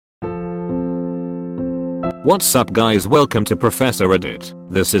What's up guys, welcome to Professor Edit.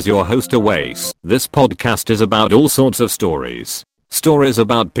 This is your host Awais. This podcast is about all sorts of stories. Stories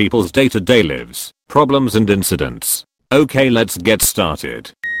about people's day-to-day lives, problems and incidents. Okay, let's get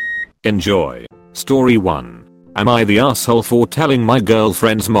started. Enjoy. Story 1. Am I the asshole for telling my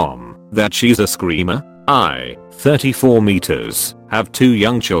girlfriend's mom that she's a screamer? I, 34 meters, have 2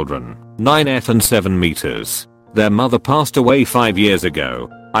 young children, 9 and 7 meters. Their mother passed away 5 years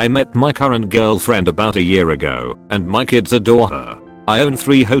ago. I met my current girlfriend about a year ago, and my kids adore her. I own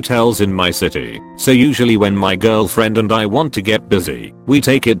 3 hotels in my city, so usually when my girlfriend and I want to get busy, we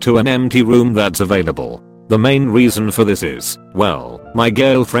take it to an empty room that's available. The main reason for this is, well, my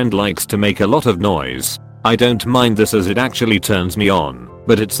girlfriend likes to make a lot of noise. I don't mind this as it actually turns me on,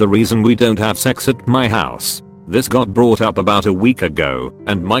 but it's the reason we don't have sex at my house. This got brought up about a week ago,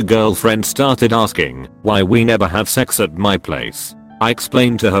 and my girlfriend started asking why we never have sex at my place. I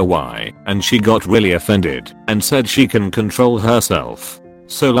explained to her why, and she got really offended and said she can control herself.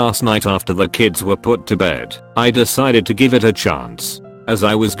 So last night after the kids were put to bed, I decided to give it a chance. As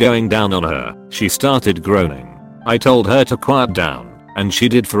I was going down on her, she started groaning. I told her to quiet down, and she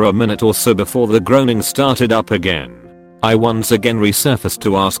did for a minute or so before the groaning started up again. I once again resurfaced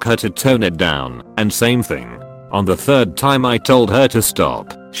to ask her to tone it down, and same thing. On the 3rd time I told her to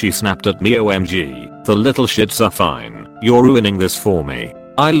stop, she snapped at me. OMG, the little shits are fine, you're ruining this for me.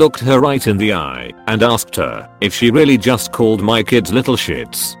 I looked her right in the eye and asked her if she really just called my kids little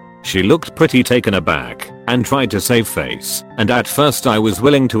shits. She looked pretty taken aback and tried to save face, and at first I was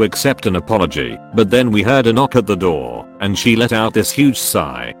willing to accept an apology, but then we heard a knock at the door and she let out this huge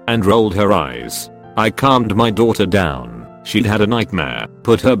sigh and rolled her eyes. I calmed my daughter down. She'd had a nightmare,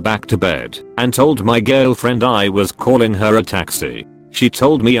 put her back to bed, and told my girlfriend I was calling her a taxi. She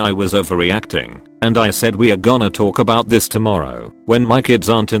told me I was overreacting, and I said we are gonna talk about this tomorrow when my kids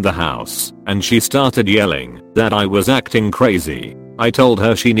aren't in the house, and she started yelling that I was acting crazy. I told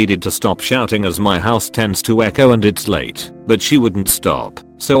her she needed to stop shouting as my house tends to echo and it's late, but she wouldn't stop,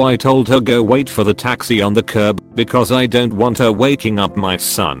 so I told her go wait for the taxi on the curb because I don't want her waking up my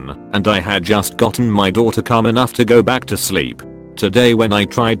son, and I had just gotten my daughter calm enough to go back to sleep. Today when I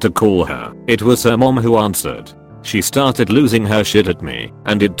tried to call her, it was her mom who answered. She started losing her shit at me,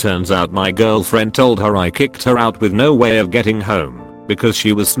 and it turns out my girlfriend told her I kicked her out with no way of getting home because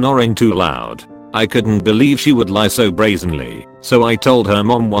she was snoring too loud. I couldn't believe she would lie so brazenly, so I told her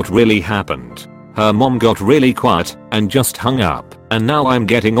mom what really happened. Her mom got really quiet and just hung up, and now I'm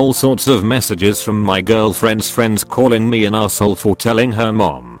getting all sorts of messages from my girlfriend's friends calling me an asshole for telling her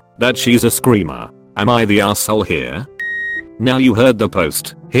mom that she's a screamer. Am I the asshole here? Now you heard the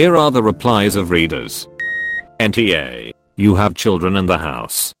post, here are the replies of readers. NTA. You have children in the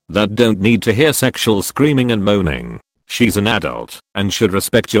house that don't need to hear sexual screaming and moaning. She's an adult and should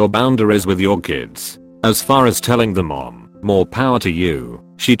respect your boundaries with your kids. As far as telling the mom, more power to you.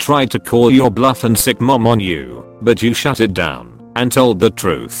 She tried to call your bluff and sick mom on you, but you shut it down and told the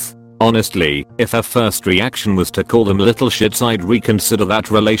truth. Honestly, if her first reaction was to call them little shits, I'd reconsider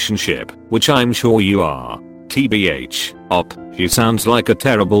that relationship, which I'm sure you are. TBH, she sounds like a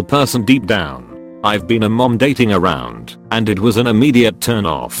terrible person deep down. I've been a mom dating around, and it was an immediate turn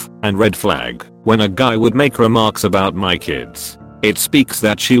off and red flag when a guy would make remarks about my kids. It speaks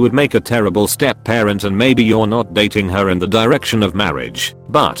that she would make a terrible step parent, and maybe you're not dating her in the direction of marriage,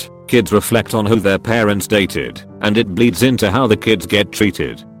 but kids reflect on who their parents dated, and it bleeds into how the kids get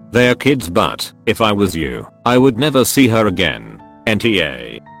treated. They're kids, but if I was you, I would never see her again.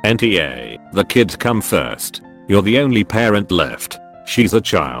 NTA. The kids come first. You're the only parent left. She's a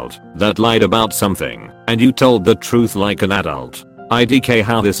child that lied about something, and you told the truth like an adult. IDK,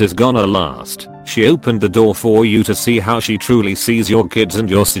 how this is gonna last. She opened the door for you to see how she truly sees your kids and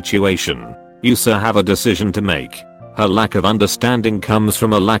your situation. You sir have a decision to make. Her lack of understanding comes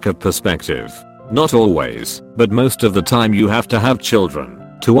from a lack of perspective. Not always, but most of the time you have to have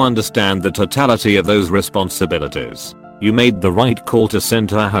children to understand the totality of those responsibilities. You made the right call to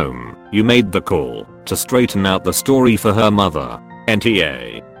send her home. You made the call to straighten out the story for her mother.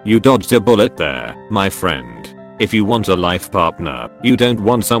 NTA. You dodged a bullet there, my friend. If you want a life partner, you don't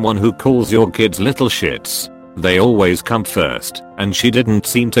want someone who calls your kids little shits. They always come first, and she didn't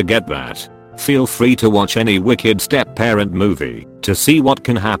seem to get that. Feel free to watch any wicked step-parent movie to see what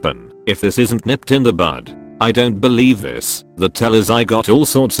can happen if this isn't nipped in the bud. I don't believe this. The tell is I got all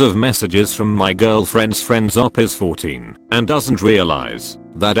sorts of messages from my girlfriend's friends. Is 14 and doesn't realize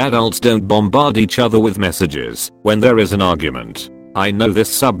that adults don't bombard each other with messages when there is an argument. I know this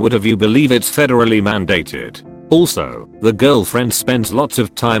sub would have you believe it's federally mandated. Also, the girlfriend spends lots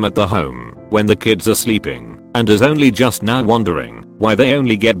of time at the home when the kids are sleeping, and is only just now wondering why they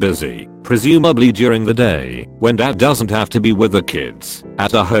only get busy, presumably during the day, when dad doesn't have to be with the kids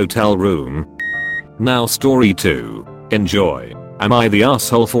at a hotel room. Now story 2. Enjoy. Am I the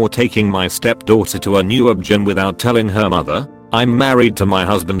asshole for taking my stepdaughter to a new obgyn without telling her mother? I'm married to my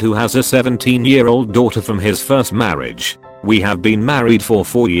husband who has a 17-year-old daughter from his first marriage. We have been married for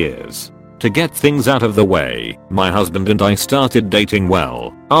 4 years. To get things out of the way, my husband and I started dating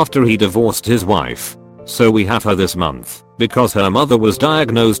well after he divorced his wife. So we have her this month because her mother was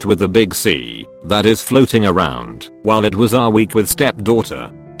diagnosed with a big C that is floating around while it was our week with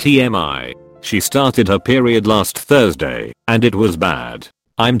stepdaughter. TMI. She started her period last Thursday and it was bad.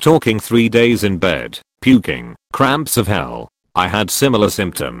 I'm talking 3 days in bed, puking, cramps of hell. I had similar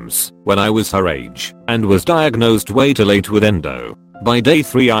symptoms when I was her age and was diagnosed way too late with endo. By day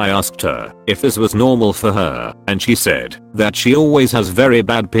 3 I asked her if this was normal for her and she said that she always has very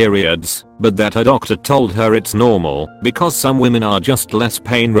bad periods, but that her doctor told her it's normal because some women are just less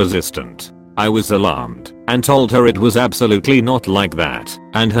pain resistant. I was alarmed and told her it was absolutely not like that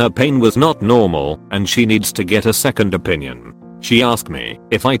and her pain was not normal and she needs to get a second opinion. She asked me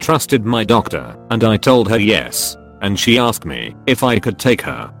if I trusted my doctor and I told her yes, and she asked me if I could take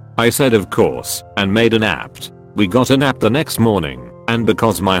her. I said of course and made an app. We got an app the next morning, and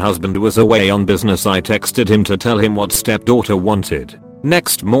because my husband was away on business I texted him to tell him what stepdaughter wanted.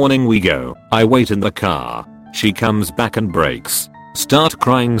 Next morning we go, I wait in the car. She comes back and breaks. Start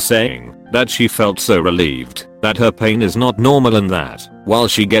crying saying that she felt so relieved that her pain is not normal and that while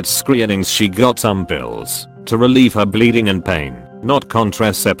she gets screenings she got some pills to relieve her bleeding and pain, not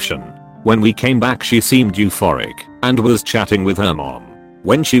contraception. When we came back she seemed euphoric and was chatting with her mom.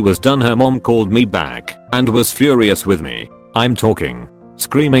 When she was done her mom called me back and was furious with me. I'm talking,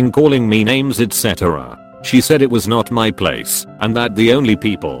 screaming, calling me names, etc. She said it was not my place and that the only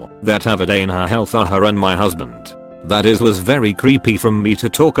people that have a day in her health are her and my husband. That was very creepy from me to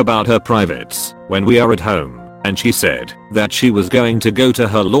talk about her privates when we are at home, and she said that she was going to go to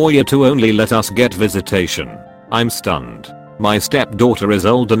her lawyer to only let us get visitation. I'm stunned. My stepdaughter is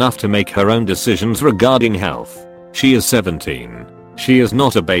old enough to make her own decisions regarding health. She is 17. She is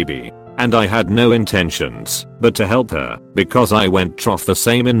not a baby. And I had no intentions but to help her because I went trough the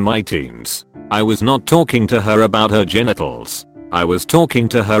same in my teens. I was not talking to her about her genitals. I was talking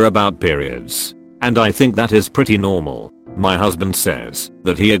to her about periods. And I think that is pretty normal. My husband says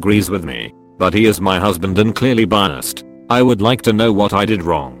that he agrees with me, but he is my husband and clearly biased. I would like to know what I did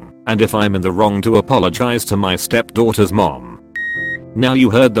wrong and if I'm in the wrong to apologize to my stepdaughter's mom. Now you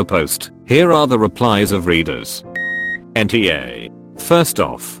heard the post. Here are the replies of readers. NTA. First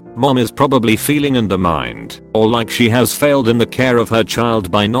off, mom is probably feeling undermined or like she has failed in the care of her child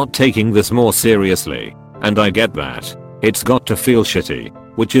by not taking this more seriously. And I get that. It's got to feel shitty.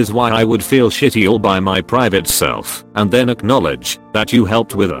 Which is why I would feel shitty all by my private self and then acknowledge that you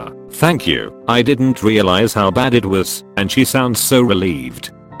helped with her. Thank you. I didn't realize how bad it was and she sounds so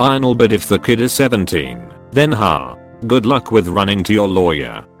relieved. Arnold, but if the kid is 17, then good luck with running to your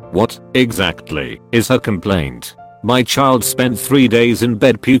lawyer. What exactly is her complaint? My child spent 3 days in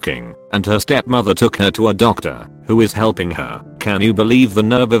bed puking and her stepmother took her to a doctor who is helping her. Can you believe the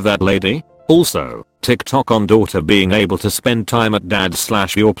nerve of that lady? Also, TikTok on daughter being able to spend time at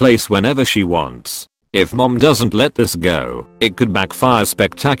dad's/your place whenever she wants. If mom doesn't let this go, it could backfire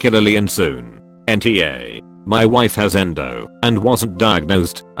spectacularly and soon. NTA. My wife has endo and wasn't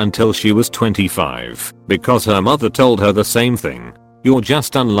diagnosed until she was 25 because her mother told her the same thing. You're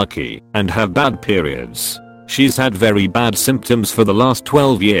just unlucky and have bad periods. She's had very bad symptoms for the last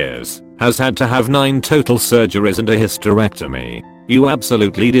 12 years, has had to have 9 total surgeries and a hysterectomy. You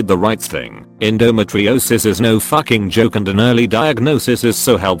absolutely did the right thing. Endometriosis is no fucking joke and an early diagnosis is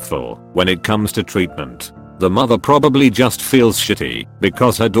so helpful when it comes to treatment. The mother probably just feels shitty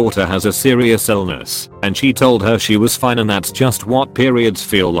because her daughter has a serious illness and she told her she was fine and that's just what periods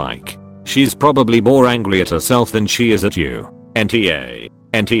feel like. She's probably more angry at herself than she is at you. NTA.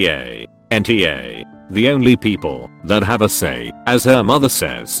 NTA. NTA. The only people that have a say, as her mother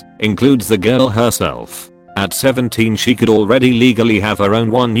says, includes the girl herself. At 17 she could already legally have her own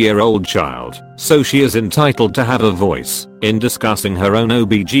 1-year-old child, so she is entitled to have a voice in discussing her own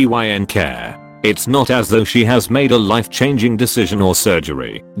OBGYN care. It's not as though she has made a life-changing decision or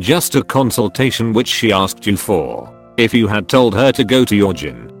surgery, just a consultation which she asked you for. If you had told her to go to your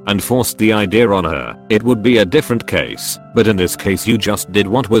gyn and forced the idea on her, it would be a different case, but in this case you just did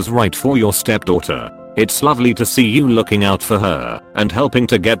what was right for your stepdaughter. It's lovely to see you looking out for her and helping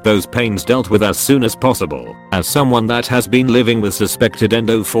to get those pains dealt with as soon as possible. As someone that has been living with suspected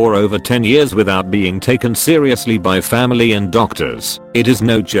endo for over 10 years without being taken seriously by family and doctors, it is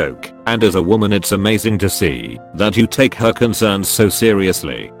no joke, and as a woman it's amazing to see that you take her concerns so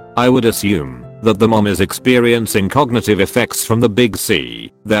seriously. I would assume that the mom is experiencing cognitive effects from the big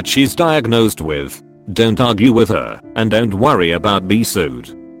C that she's diagnosed with. Don't argue with her, and don't worry about being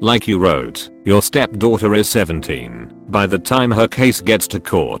sued. Like you wrote, your stepdaughter is 17. By the time her case gets to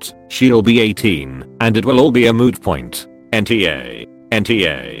court, she'll be 18, and it will all be a moot point. NTA.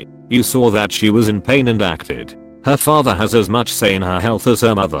 NTA. You saw that she was in pain and acted. Her father has as much say in her health as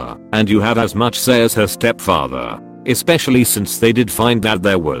her mother, and you have as much say as her stepfather. Especially since they did find that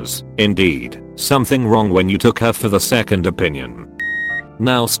there was, indeed, something wrong when you took her for the second opinion.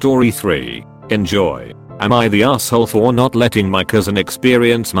 Now story 3. Enjoy. Am I the asshole for not letting my cousin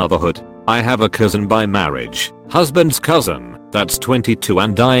experience motherhood? I have a cousin by marriage, husband's cousin, that's 22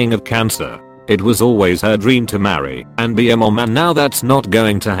 and dying of cancer. It was always her dream to marry and be a mom, and now that's not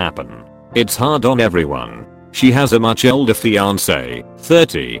going to happen. It's hard on everyone. She has a much older fiance,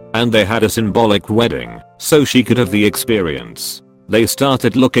 30, and they had a symbolic wedding, so she could have the experience. They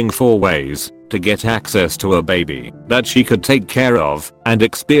started looking for ways to get access to a baby that she could take care of and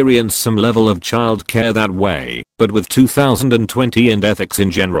experience some level of childcare that way, but with 2020 and ethics in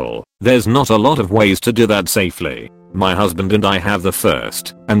general, there's not a lot of ways to do that safely. My husband and I have the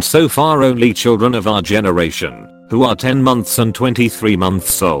first, and so far only children of our generation, who are 10 months and 23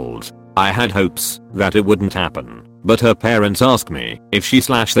 months old. I had hopes that it wouldn't happen, but her parents asked me if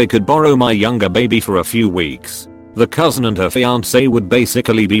they could borrow my younger baby for a few weeks. The cousin and her fiance would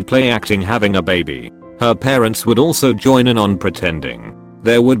basically be play acting having a baby. Her parents would also join in on pretending.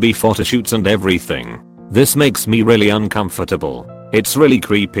 There would be photo shoots and everything. This makes me really uncomfortable. It's really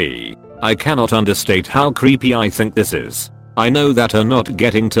creepy. I cannot understate how creepy I think this is. I know that her not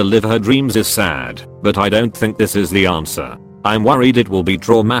getting to live her dreams is sad, but I don't think this is the answer. I'm worried it will be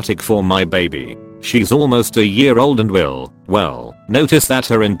traumatic for my baby. She's almost a year old and will, well, notice that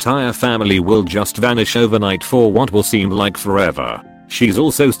her entire family will just vanish overnight for what will seem like forever. She's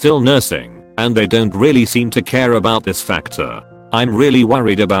also still nursing, and they don't really seem to care about this factor. I'm really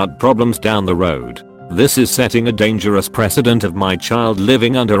worried about problems down the road. This is setting a dangerous precedent of my child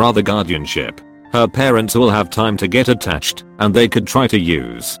living under other guardianship. Her parents will have time to get attached, and they could try to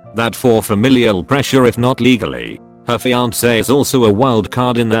use that for familial pressure if not legally. Her fiance is also a wild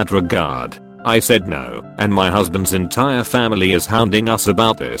card in that regard. I said no, and my husband's entire family is hounding us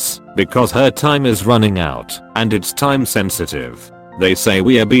about this because her time is running out and it's time sensitive. They say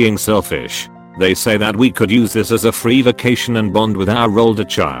we are being selfish. They say that we could use this as a free vacation and bond with our older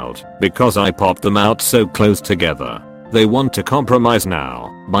child because I popped them out so close together. They want to compromise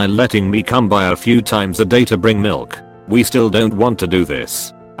now by letting me come by a few times a day to bring milk. We still don't want to do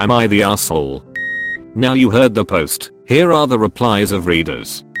this. Am I the asshole? Now you heard the post. Here are the replies of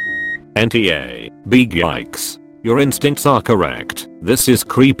readers. NTA. Big yikes. Your instincts are correct. This is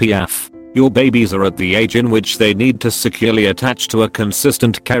creepy AF. Your babies are at the age in which they need to securely attach to a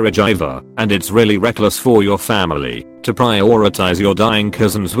consistent caregiver, and it's really reckless for your family to prioritize your dying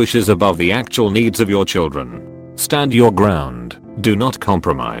cousin's wishes above the actual needs of your children. Stand your ground. Do not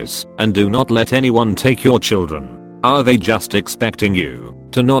compromise, and do not let anyone take your children. Are they just expecting you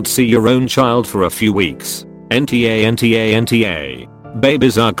to not see your own child for a few weeks? NTA NTA NTA.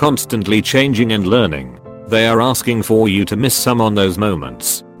 Babies are constantly changing and learning. They are asking for you to miss some on those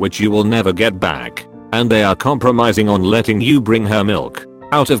moments, which you will never get back. And they are compromising on letting you bring her milk.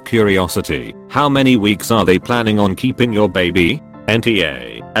 Out of curiosity, how many weeks are they planning on keeping your baby?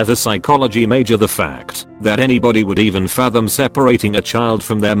 NTA. As a psychology major, the fact that anybody would even fathom separating a child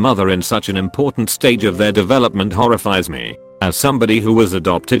from their mother in such an important stage of their development horrifies me. As somebody who was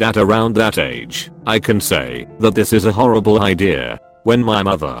adopted at around that age, I can say that this is a horrible idea. When my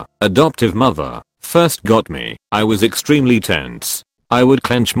mother, adoptive mother, first got me, I was extremely tense. I would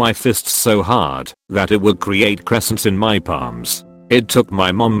clench my fists so hard that it would create crescents in my palms. It took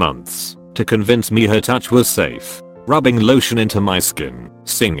my mom months to convince me her touch was safe. Rubbing lotion into my skin,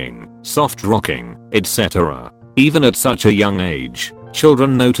 singing, soft rocking, etc. Even at such a young age,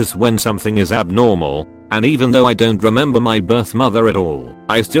 children notice when something is abnormal, and even though I don't remember my birth mother at all,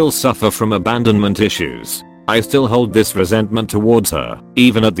 I still suffer from abandonment issues. I still hold this resentment towards her,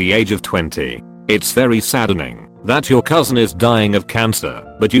 even at the age of 20. It's very saddening that your cousin is dying of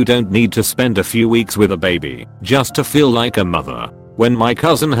cancer, but you don't need to spend a few weeks with a baby just to feel like a mother. When my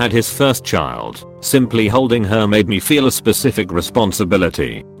cousin had his first child, simply holding her made me feel a specific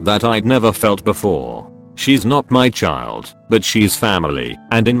responsibility that I'd never felt before. She's not my child, but she's family,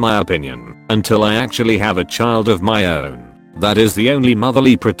 and in my opinion, until I actually have a child of my own. That is the only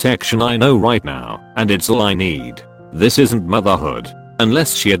motherly protection I know right now, and it's all I need. This isn't motherhood.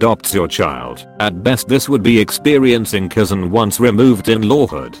 Unless she adopts your child, at best this would be experiencing cousin once removed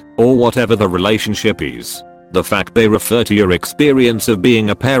in-lawhood, or whatever the relationship is. The fact they refer to your experience of being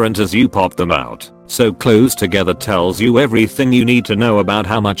a parent as you pop them out so close together tells you everything you need to know about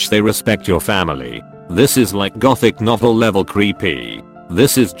how much they respect your family. This is like gothic novel level creepy.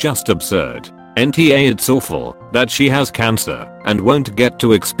 This is just absurd. NTA, it's awful that she has cancer and won't get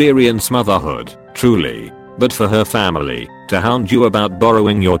to experience motherhood, truly. But for her family to hound you about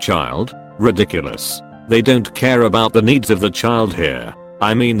borrowing your child? Ridiculous. They don't care about the needs of the child here.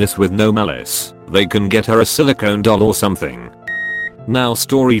 I mean this with no malice. They can get her a silicone doll or something. Now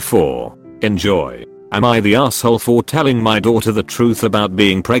story 4. Enjoy. Am I the asshole for telling my daughter the truth about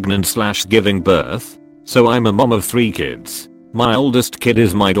being pregnant / giving birth? So I'm a mom of 3 kids. My oldest kid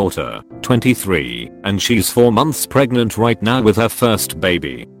is my daughter, 23, and she's 4 months pregnant right now with her first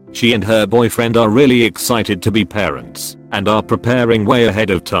baby. She and her boyfriend are really excited to be parents and are preparing way ahead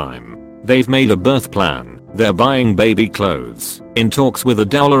of time. They've made a birth plan, they're buying baby clothes, in talks with a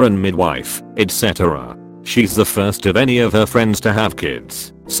doula and midwife, etc. She's the first of any of her friends to have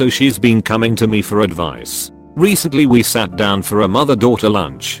kids, so she's been coming to me for advice. Recently we sat down for a mother-daughter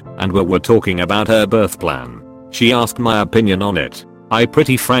lunch and we were talking about her birth plan. She asked my opinion on it. I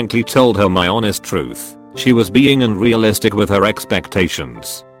pretty frankly told her my honest truth. She was being unrealistic with her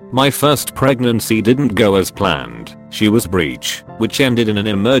expectations. My first pregnancy didn't go as planned. She was breech, which ended in an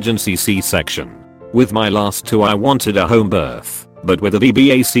emergency C-section. With my last 2 I wanted a home birth, but with a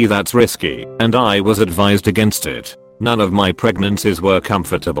VBAC that's risky, and I was advised against it. None of my pregnancies were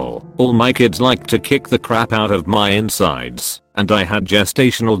comfortable. All my kids liked to kick the crap out of my insides, and I had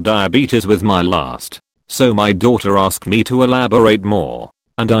gestational diabetes with my last. So my daughter asked me to elaborate more,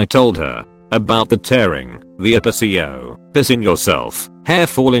 and I told her about the tearing, the PCO, pissing yourself, hair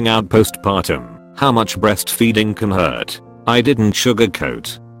falling out postpartum, how much breastfeeding can hurt. I didn't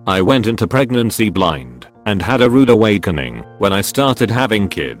sugarcoat. I went into pregnancy blind and had a rude awakening when I started having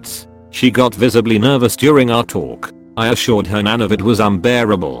kids. She got visibly nervous during our talk. I assured her none of it was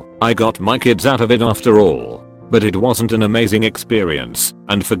unbearable. I got my kids out of it after all. But it wasn't an amazing experience,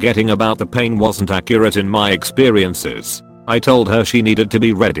 and forgetting about the pain wasn't accurate in my experiences. I told her she needed to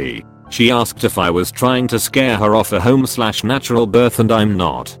be ready. She asked if I was trying to scare her off a home/natural birth, and I'm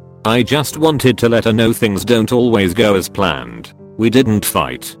not. I just wanted to let her know things don't always go as planned. We didn't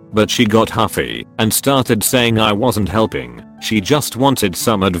fight, but she got huffy and started saying I wasn't helping. She just wanted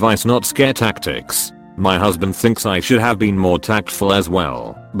some advice, not scare tactics. My husband thinks I should have been more tactful as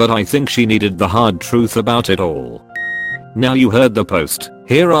well, but I think she needed the hard truth about it all. Now you heard the post,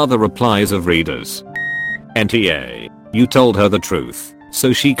 here are the replies of readers. NTA, you told her the truth,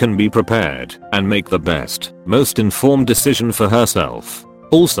 so she can be prepared and make the best, most informed decision for herself.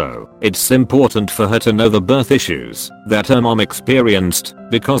 Also, it's important for her to know the birth issues that her mom experienced,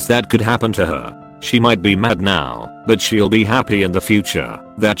 because that could happen to her. She might be mad now, but she'll be happy in the future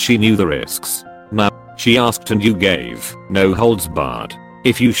that she knew the risks. Now, she asked and you gave no holds barred.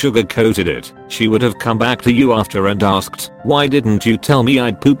 If you sugarcoated it, she would have come back to you after and asked, why didn't you tell me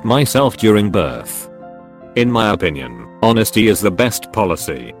I'd poop myself during birth? In my opinion, honesty is the best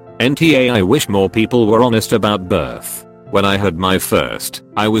policy. NTA, I wish more people were honest about birth. When I had my first,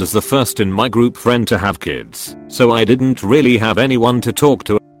 I was the first in my group friend to have kids, so I didn't really have anyone to talk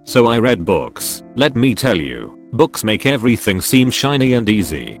to. So I read books. Let me tell you, books make everything seem shiny and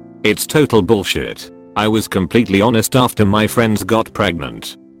easy. It's total bullshit. I was completely honest after my friends got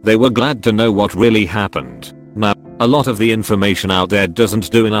pregnant. They were glad to know what really happened. Now, a lot of the information out there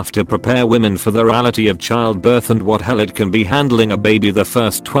doesn't do enough to prepare women for the reality of childbirth and what hell it can be handling a baby the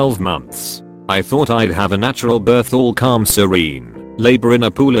first 12 months. I thought I'd have a natural birth, all calm serene, labor in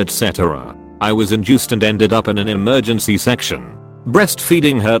a pool, etc. I was induced and ended up in an emergency section.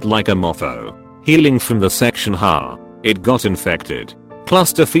 Breastfeeding hurt like a mofo. Healing from the section, it got infected.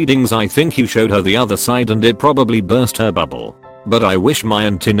 Cluster feedings, I think you showed her the other side and it probably burst her bubble. But I wish my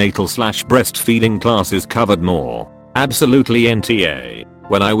antenatal/breastfeeding classes covered more. Absolutely NTA.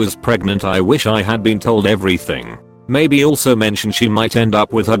 When I was pregnant I wish I had been told everything. Maybe also mention she might end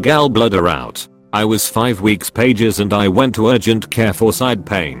up with her gallbladder out. I was 5 weeks pages and I went to urgent care for side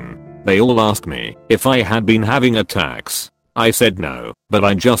pain. They all asked me if I had been having attacks. I said no, but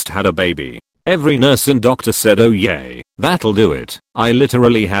I just had a baby. Every nurse and doctor said, oh yay, that'll do it. I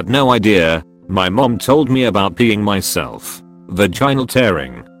literally had no idea. My mom told me about peeing myself. Vaginal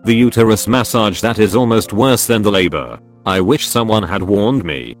tearing, the uterus massage that is almost worse than the labor. I wish someone had warned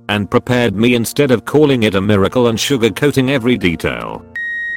me and prepared me instead of calling it a miracle and sugarcoating every detail.